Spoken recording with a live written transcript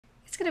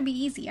gonna be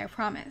easy, I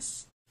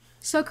promise.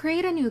 So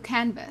create a new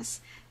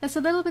canvas that's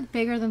a little bit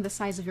bigger than the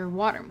size of your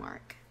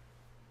watermark.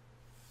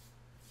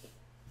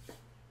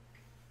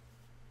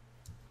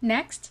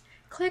 Next,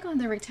 click on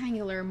the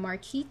rectangular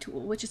marquee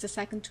tool, which is the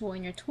second tool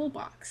in your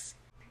toolbox,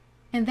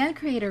 and then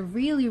create a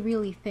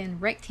really thin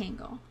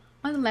rectangle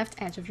on the left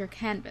edge of your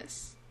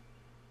canvas.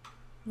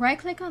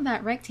 Right-click on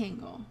that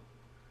rectangle,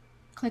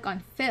 click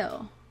on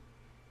Fill,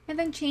 and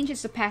then change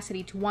its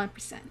opacity to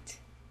 1%, and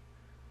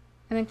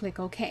then click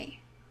OK.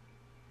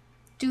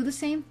 Do the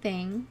same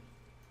thing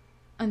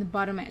on the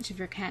bottom edge of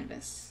your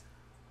canvas.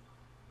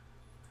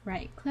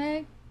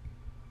 Right-click,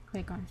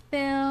 click on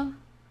Fill,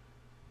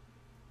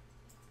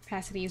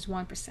 opacity is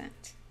 1%.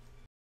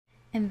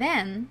 And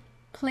then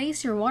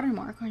place your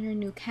watermark on your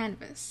new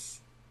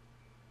canvas.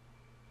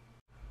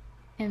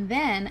 And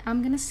then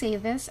I'm going to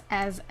save this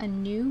as a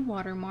new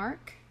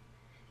watermark.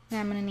 And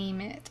I'm going to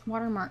name it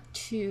Watermark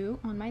 2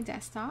 on my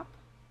desktop.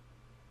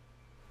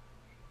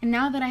 And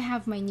now that I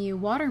have my new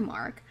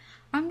watermark,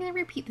 I'm going to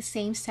repeat the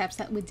same steps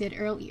that we did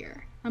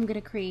earlier. I'm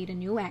going to create a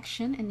new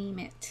action and name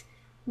it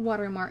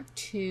Watermark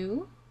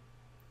 2.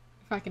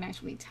 If I can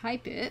actually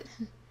type it.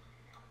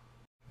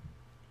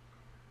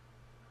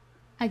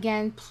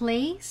 Again,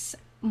 place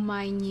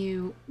my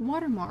new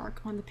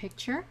watermark on the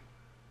picture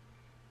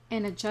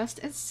and adjust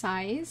its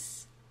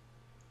size.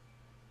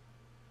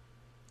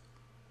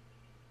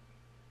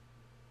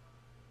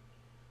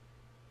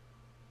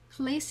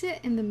 Place it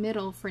in the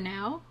middle for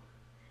now.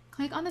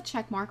 Click on the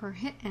check mark or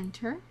hit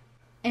enter.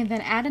 And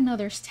then add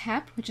another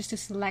step, which is to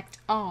select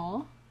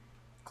all.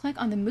 Click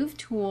on the move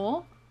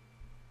tool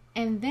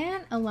and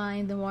then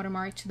align the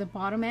watermark to the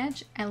bottom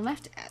edge and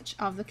left edge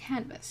of the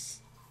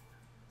canvas.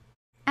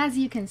 As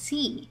you can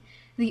see,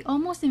 the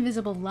almost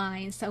invisible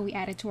lines that we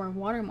added to our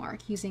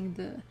watermark using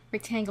the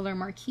rectangular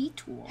marquee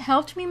tool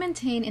helped me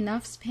maintain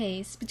enough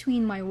space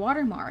between my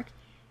watermark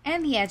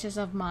and the edges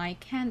of my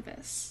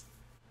canvas.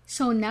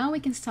 So now we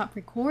can stop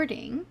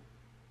recording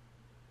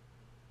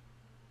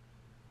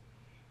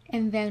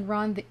and then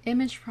run the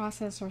image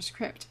processor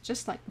script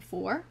just like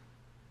before.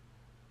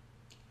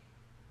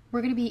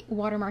 We're going to be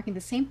watermarking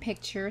the same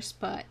pictures,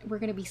 but we're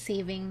going to be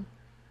saving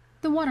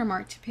the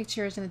watermarked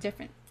pictures in a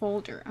different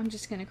folder. I'm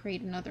just going to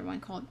create another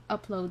one called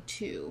Upload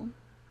To.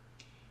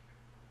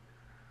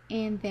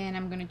 And then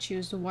I'm going to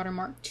choose the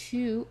Watermark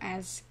 2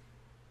 as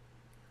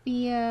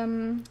the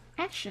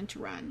action to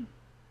run.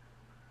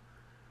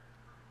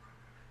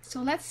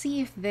 So let's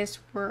see if this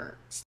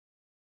works.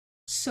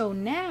 So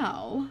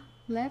now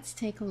let's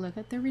take a look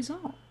at the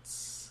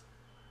results.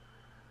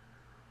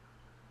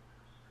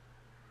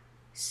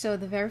 So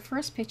the very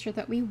first picture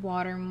that we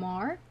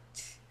watermarked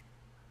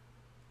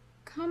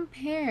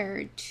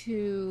compared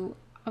to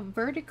a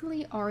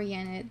vertically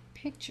oriented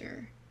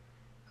picture.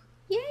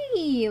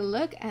 Yay!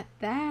 Look at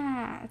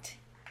that.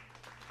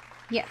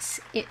 Yes,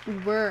 it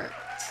worked.